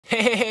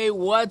Hey,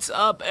 what's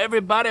up,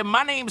 everybody?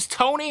 My name's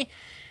Tony,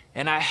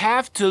 and I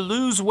have to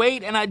lose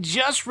weight, and I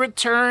just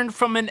returned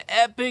from an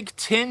epic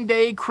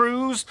 10-day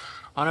cruise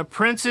on a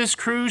Princess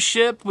cruise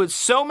ship with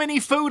so many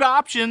food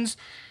options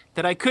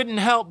that I couldn't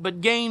help but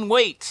gain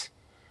weight.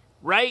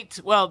 Right?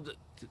 Well,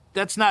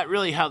 that's not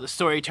really how the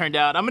story turned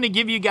out. I'm going to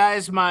give you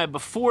guys my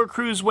before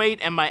cruise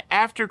weight and my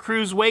after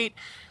cruise weight.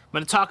 I'm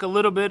going to talk a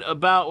little bit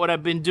about what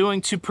I've been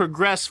doing to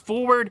progress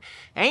forward,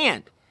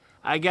 and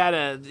I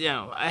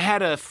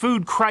had a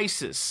food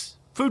crisis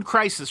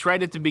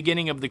right at the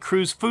beginning of the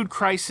cruise. Food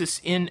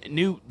crisis in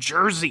New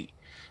Jersey.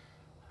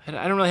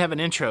 I don't really have an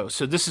intro,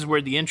 so this is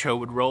where the intro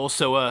would roll.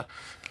 So,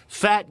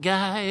 fat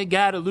guy,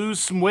 gotta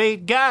lose some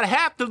weight,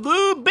 have to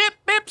lose, bip,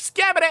 bip,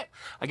 scabbity.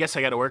 I guess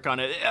I gotta work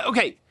on it.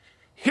 Okay,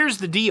 here's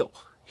the deal.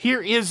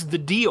 Here is the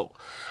deal.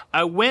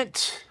 I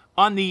went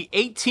on the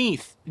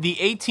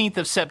 18th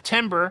of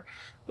September.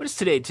 What is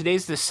today?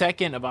 Today's the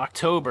 2nd of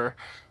October.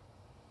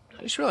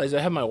 I just realized I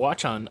have my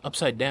watch on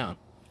upside down.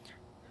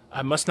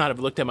 I must not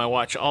have looked at my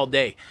watch all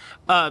day.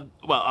 Well,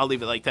 I'll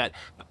leave it like that.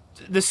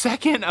 The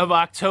 2nd of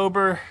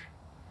October,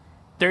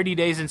 30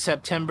 days in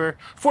September,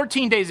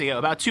 14 days ago,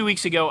 about 2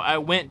 weeks ago, I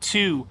went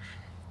to,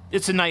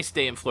 it's a nice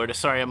day in Florida.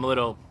 Sorry, I'm a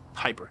little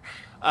hyper.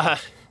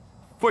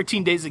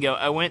 14 days ago,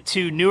 I went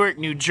to Newark,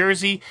 New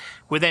Jersey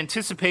with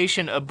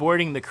anticipation of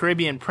boarding the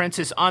Caribbean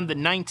Princess on the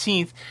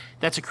 19th.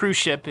 That's a cruise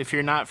ship if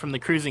you're not from the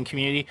cruising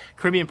community.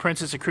 Caribbean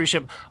Princess, a cruise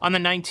ship on the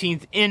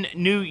 19th in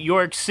New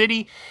York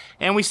City.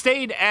 And we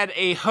stayed at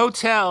a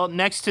hotel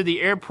next to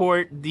the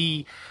airport,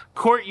 the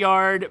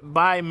Courtyard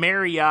by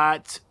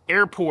Marriott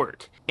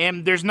Airport.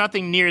 And there's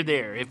nothing near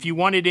there. If you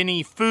wanted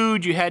any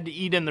food, you had to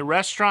eat in the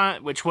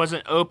restaurant, which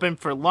wasn't open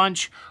for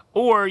lunch,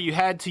 or you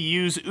had to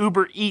use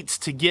Uber Eats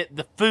to get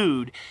the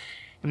food.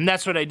 And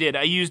that's what I did.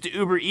 I used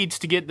Uber Eats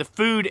to get the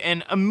food,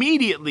 and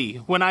immediately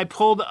when I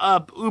pulled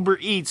up Uber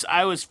Eats,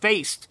 I was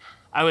faced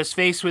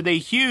with a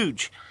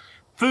huge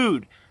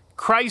food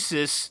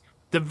crisis.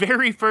 The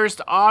very first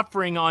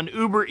offering on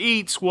Uber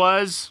Eats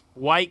was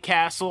White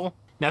Castle.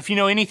 Now, if you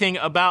know anything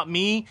about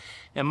me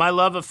and my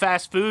love of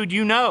fast food,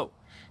 you know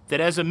that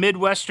as a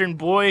Midwestern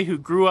boy who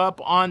grew up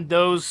on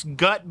those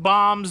gut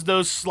bombs,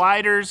 those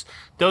sliders,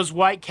 those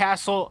White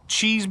Castle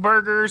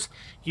cheeseburgers,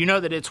 you know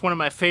that it's one of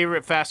my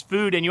favorite fast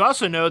food. And you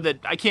also know that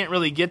I can't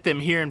really get them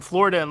here in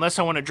Florida unless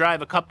I want to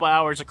drive a couple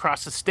hours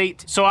across the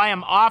state. So I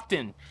am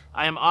often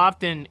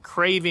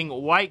craving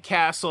White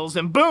Castles,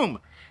 and boom,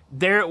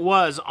 there it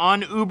was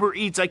on Uber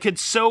Eats. I could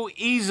so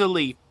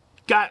easily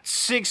got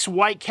 6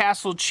 White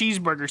Castle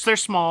cheeseburgers. They're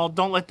small.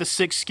 Don't let the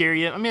 6 scare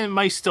you. I mean, it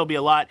might still be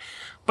a lot.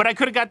 But I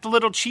could have got the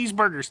little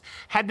cheeseburgers,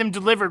 had them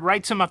delivered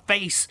right to my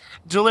face,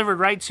 delivered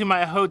right to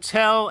my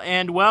hotel,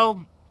 and,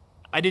 well,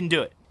 I didn't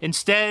do it.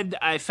 Instead,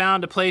 I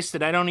found a place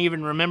that I don't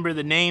even remember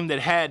the name that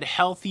had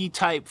healthy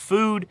type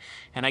food,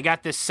 and I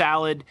got this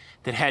salad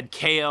that had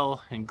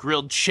kale and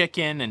grilled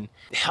chicken and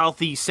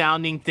healthy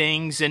sounding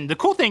things. And the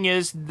cool thing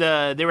is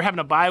they were having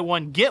a buy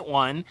one, get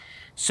one,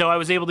 so I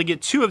was able to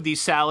get 2 of these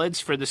salads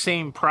for the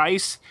same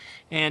price,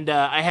 and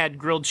I had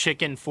grilled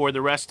chicken for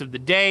the rest of the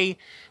day,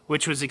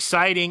 which was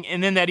exciting.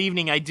 And then that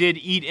evening I did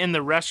eat in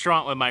the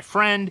restaurant with my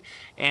friend,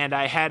 and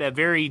I had a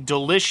very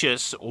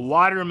delicious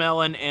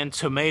watermelon and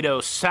tomato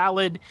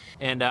salad,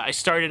 and I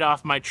started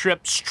off my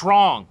trip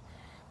strong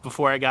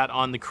before I got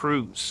on the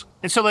cruise.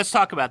 And so let's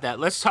talk about that.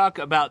 Let's talk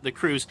about the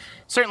cruise.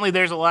 Certainly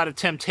there's a lot of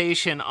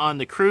temptation on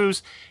the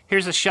cruise.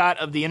 Here's a shot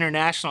of the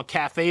International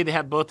Cafe. They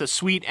have both a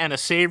sweet and a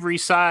savory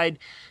side.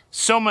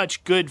 So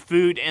much good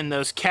food, and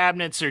those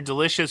cabinets are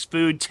delicious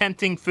food,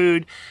 tempting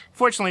food.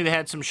 Fortunately, they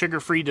had some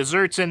sugar-free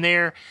desserts in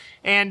there.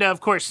 And,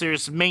 of course,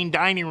 there's main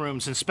dining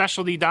rooms and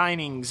specialty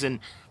dinings and,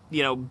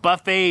 you know,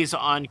 buffets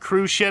on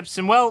cruise ships.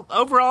 And, well,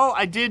 overall,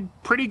 I did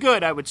pretty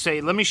good, I would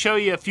say. Let me show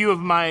you a few of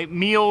my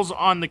meals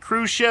on the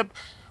cruise ship.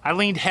 I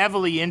leaned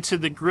heavily into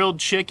the grilled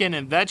chicken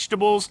and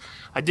vegetables.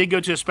 I did go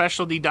to a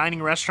specialty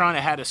dining restaurant.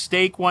 I had a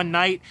steak one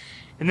night.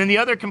 And then the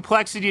other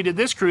complexity to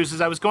this cruise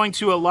is I was going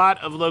to a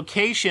lot of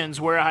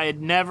locations where I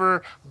had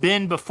never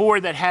been before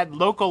that had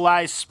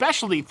localized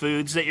specialty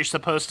foods that you're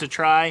supposed to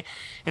try.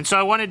 And so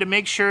I wanted to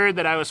make sure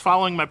that I was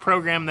following my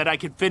program, that I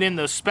could fit in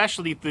those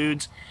specialty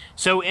foods.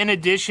 So in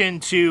addition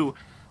to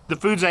the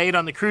foods I ate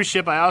on the cruise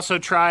ship, I also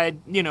tried,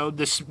 you know,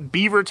 this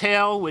beaver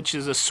tail, which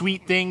is a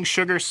sweet thing,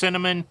 sugar,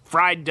 cinnamon,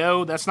 fried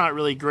dough. That's not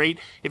really great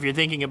if you're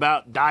thinking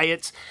about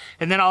diets.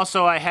 And then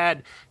also I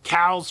had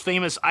Cal's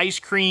famous ice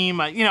cream.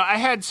 You know, I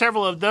had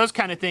several of those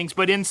kind of things,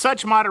 but in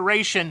such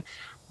moderation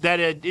that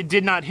it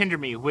did not hinder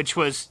me, which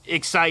was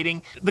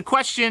exciting. The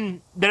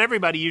question that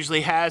everybody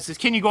usually has is,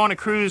 can you go on a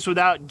cruise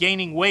without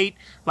gaining weight?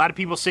 A lot of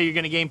people say you're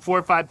going to gain 4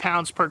 or 5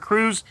 pounds per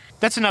cruise.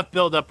 That's enough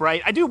buildup,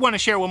 right? I do want to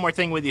share one more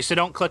thing with you, so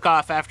don't click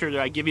off after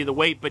I give you the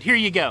weight, but here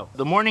you go.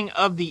 The morning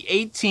of the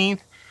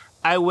 18th,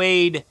 I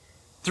weighed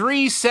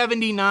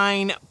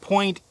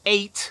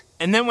 379.8,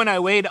 and then when I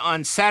weighed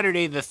on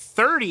Saturday the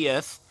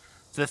 30th,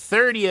 The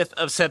 30th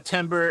of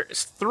September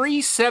is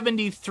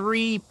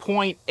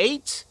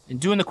 373.8. And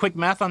doing the quick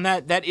math on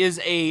that, that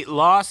is a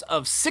loss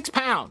of 6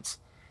 pounds.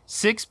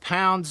 6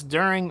 pounds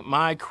during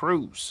my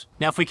cruise.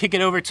 Now, if we kick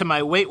it over to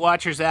my Weight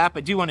Watchers app,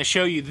 I do want to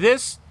show you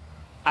this.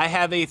 I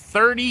have a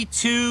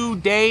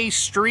 32-day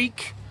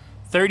streak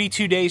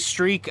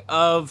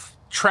of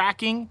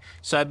tracking.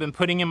 So I've been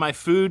putting in my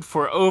food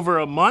for over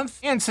a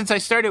month. And since I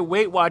started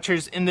Weight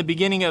Watchers in the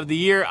beginning of the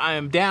year, I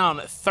am down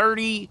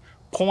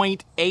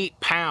 30.8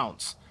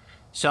 pounds.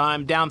 So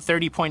I'm down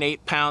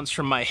 30.8 pounds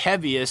from my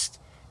heaviest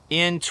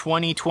in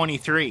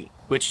 2023,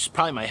 which is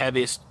probably my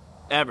heaviest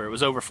ever. It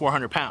was over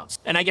 400 pounds.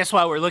 And I guess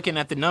while we're looking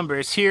at the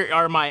numbers, here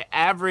are my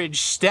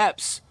average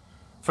steps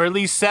for at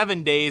least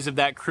 7 days of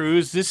that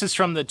cruise. This is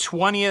from the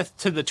 20th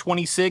to the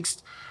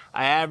 26th.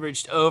 I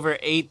averaged over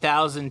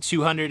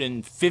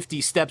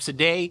 8,250 steps a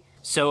day.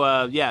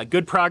 So yeah,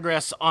 good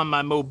progress on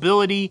my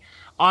mobility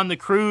on the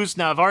cruise.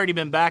 Now, I've already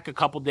been back a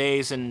couple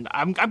days, and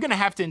I'm gonna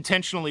have to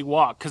intentionally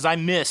walk because I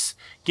miss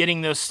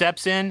getting those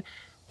steps in.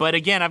 But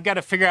again, I've got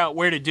to figure out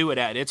where to do it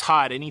at. It's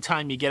hot.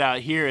 Anytime you get out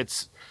here,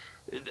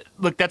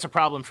 look, that's a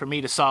problem for me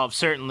to solve,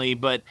 certainly,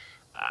 but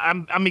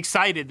I'm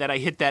excited that I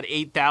hit that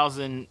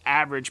 8,000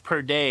 average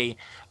per day.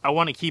 I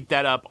want to keep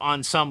that up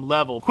on some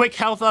level. Quick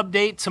health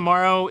update.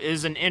 Tomorrow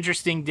is an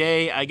interesting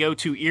day. I go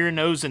to ear,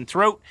 nose, and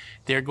throat.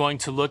 They're going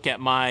to look at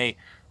my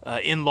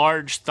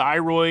enlarged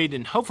thyroid,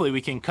 and hopefully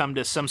we can come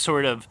to some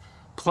sort of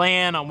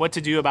plan on what to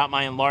do about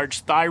my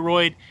enlarged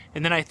thyroid.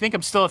 And then I think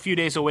I'm still a few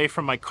days away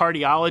from my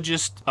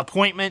cardiologist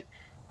appointment.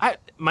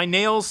 My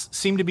nails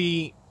seem to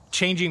be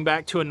changing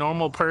back to a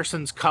normal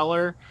person's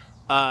color.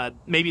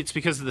 Maybe it's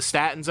because of the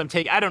statins I'm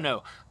taking. I don't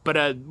know. But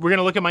we're going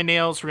to look at my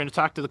nails. We're going to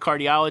talk to the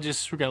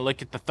cardiologist. We're going to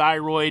look at the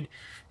thyroid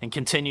and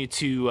continue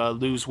to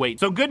lose weight.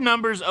 So good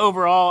numbers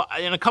overall,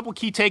 and a couple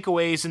key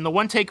takeaways. And the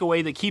one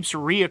takeaway that keeps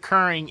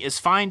reoccurring is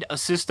find a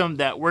system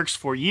that works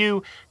for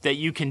you, that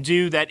you can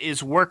do, that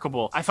is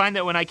workable. I find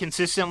that when I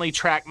consistently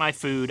track my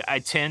food, I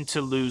tend to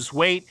lose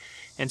weight.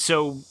 And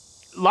so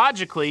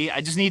logically,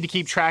 I just need to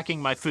keep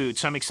tracking my food.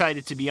 So I'm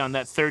excited to be on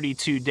that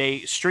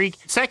 32-day streak.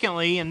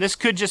 Secondly, and this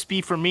could just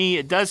be for me,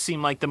 it does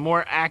seem like the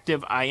more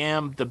active I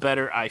am, the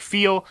better I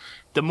feel.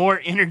 The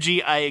more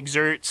energy I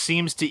exert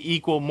seems to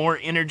equal more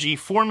energy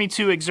for me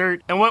to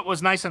exert. And what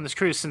was nice on this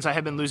cruise, since I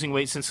have been losing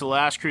weight since the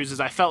last cruise, is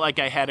I felt like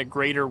I had a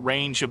greater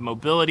range of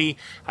mobility.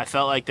 I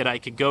felt like that I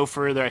could go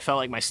further. I felt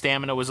like my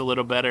stamina was a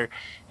little better.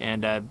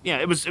 And yeah,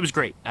 it was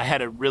great. I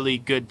had a really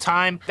good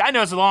time. I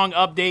know it's a long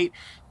update,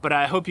 but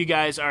I hope you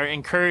guys are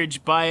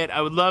encouraged by it.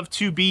 I would love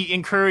to be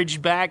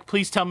encouraged back.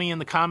 Please tell me in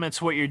the comments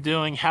what you're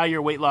doing, how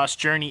your weight loss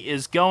journey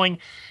is going,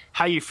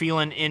 how you're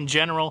feeling in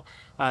general.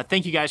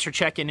 Thank you guys for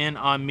checking in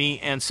on me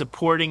and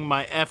supporting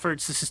my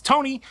efforts. This is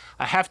Tony.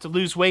 I have to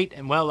lose weight,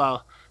 and well,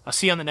 I'll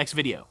see you on the next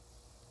video.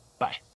 Bye.